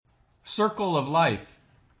Circle of Life.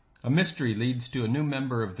 A mystery leads to a new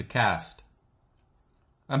member of the cast.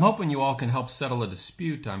 I'm hoping you all can help settle a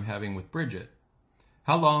dispute I'm having with Bridget.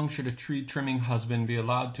 How long should a tree-trimming husband be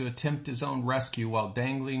allowed to attempt his own rescue while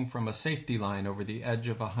dangling from a safety line over the edge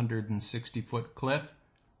of a 160-foot cliff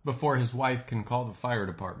before his wife can call the fire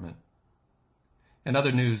department? In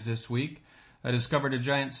other news this week, I discovered a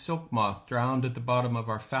giant silk moth drowned at the bottom of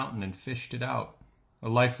our fountain and fished it out, a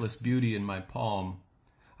lifeless beauty in my palm.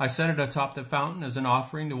 I set it atop the fountain as an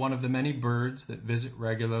offering to one of the many birds that visit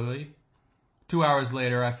regularly. 2 hours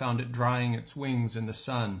later, I found it drying its wings in the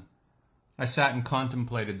sun. I sat and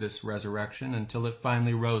contemplated this resurrection until it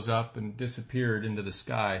finally rose up and disappeared into the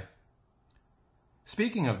sky.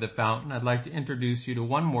 Speaking of the fountain, I'd like to introduce you to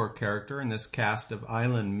one more character in this cast of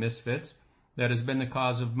island misfits that has been the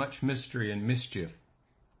cause of much mystery and mischief.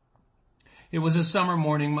 It was a summer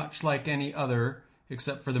morning much like any other,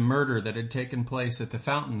 except for the murder that had taken place at the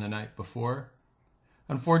fountain the night before.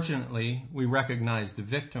 Unfortunately, we recognized the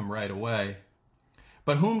victim right away.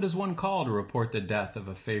 But whom does one call to report the death of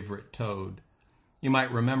a favorite toad? You might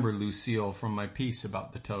remember Lucille from my piece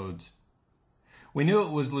about the toads. We knew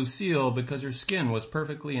it was Lucille because her skin was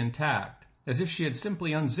perfectly intact, as if she had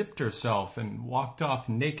simply unzipped herself and walked off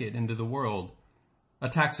naked into the world. A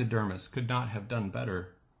taxidermist could not have done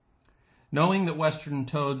better. Knowing that western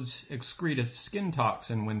toads excrete a skin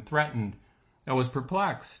toxin when threatened, I was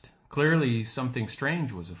perplexed. Clearly something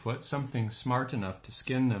strange was afoot, something smart enough to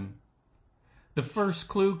skin them. The first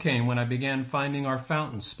clue came when I began finding our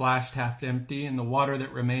fountain splashed half empty and the water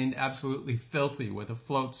that remained absolutely filthy with a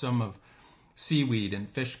flotsam of seaweed and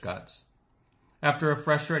fish guts. After a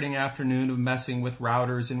frustrating afternoon of messing with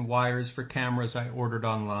routers and wires for cameras I ordered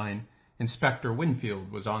online, Inspector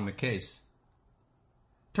Winfield was on the case.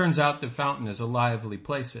 Turns out the fountain is a lively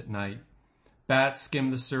place at night. Bats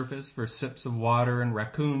skim the surface for sips of water, and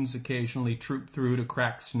raccoons occasionally troop through to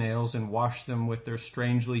crack snails and wash them with their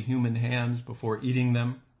strangely human hands before eating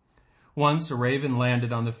them. Once a raven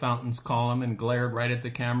landed on the fountain's column and glared right at the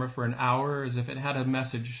camera for an hour as if it had a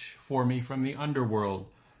message for me from the underworld,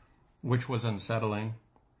 which was unsettling.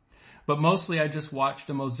 But mostly I just watched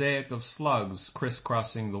a mosaic of slugs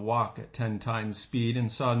crisscrossing the walk at 10 times speed and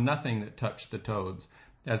saw nothing that touched the toads,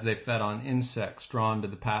 as they fed on insects drawn to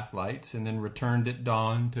the path lights and then returned at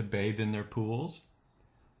dawn to bathe in their pools.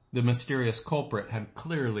 The mysterious culprit had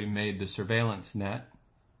clearly made the surveillance net.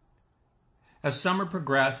 As summer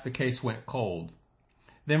progressed, the case went cold.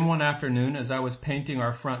 Then one afternoon, as I was painting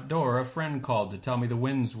our front door, a friend called to tell me the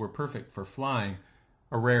winds were perfect for flying,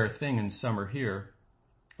 a rare thing in summer here.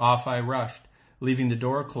 Off I rushed, leaving the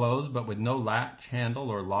door closed but with no latch,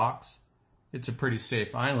 handle, or locks. It's a pretty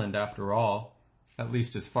safe island after all, at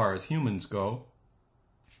least as far as humans go.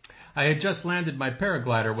 I had just landed my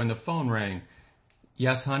paraglider when the phone rang.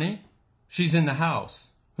 Yes, honey? She's in the house.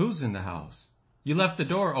 Who's in the house? You left the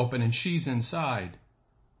door open and she's inside.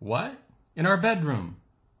 What? In our bedroom.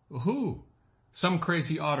 Who? Some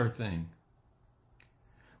crazy otter thing.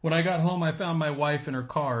 When I got home, I found my wife in her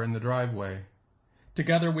car in the driveway.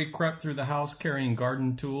 Together we crept through the house carrying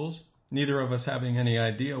garden tools, neither of us having any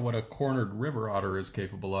idea what a cornered river otter is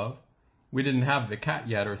capable of. We didn't have the cat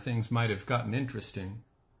yet, or things might have gotten interesting.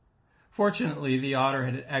 Fortunately, the otter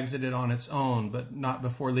had exited on its own, but not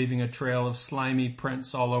before leaving a trail of slimy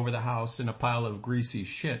prints all over the house and a pile of greasy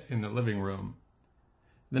shit in the living room.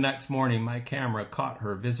 The next morning, my camera caught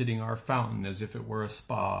her visiting our fountain as if it were a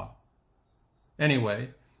spa.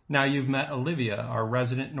 Anyway, now you've met Olivia, our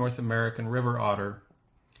resident North American river otter.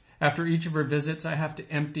 After each of her visits, I have to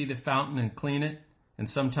empty the fountain and clean it, and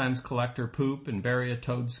sometimes collect her poop and bury a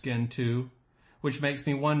toad skin too, which makes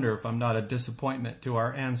me wonder if I'm not a disappointment to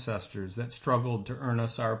our ancestors that struggled to earn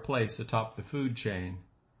us our place atop the food chain.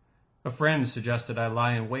 A friend suggested I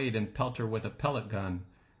lie in wait and pelt her with a pellet gun,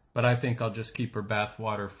 but I think I'll just keep her bath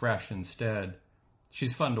water fresh instead.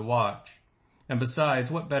 She's fun to watch. And besides,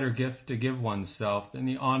 what better gift to give oneself than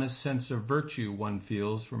the honest sense of virtue one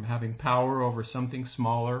feels from having power over something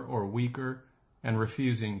smaller or weaker and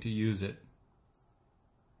refusing to use it.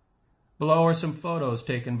 Below are some photos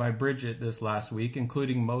taken by Bridget this last week,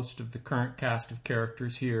 including most of the current cast of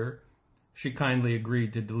characters here. She kindly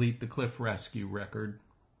agreed to delete the cliff rescue record.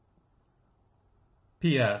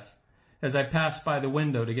 P.S. As I passed by the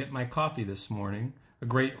window to get my coffee this morning, a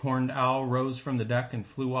great horned owl rose from the deck and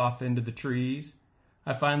flew off into the trees.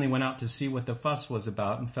 I finally went out to see what the fuss was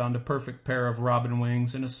about and found a perfect pair of robin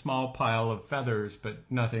wings and a small pile of feathers, but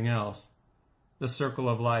nothing else. The circle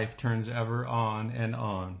of life turns ever on and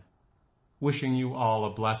on. Wishing you all a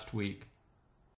blessed week.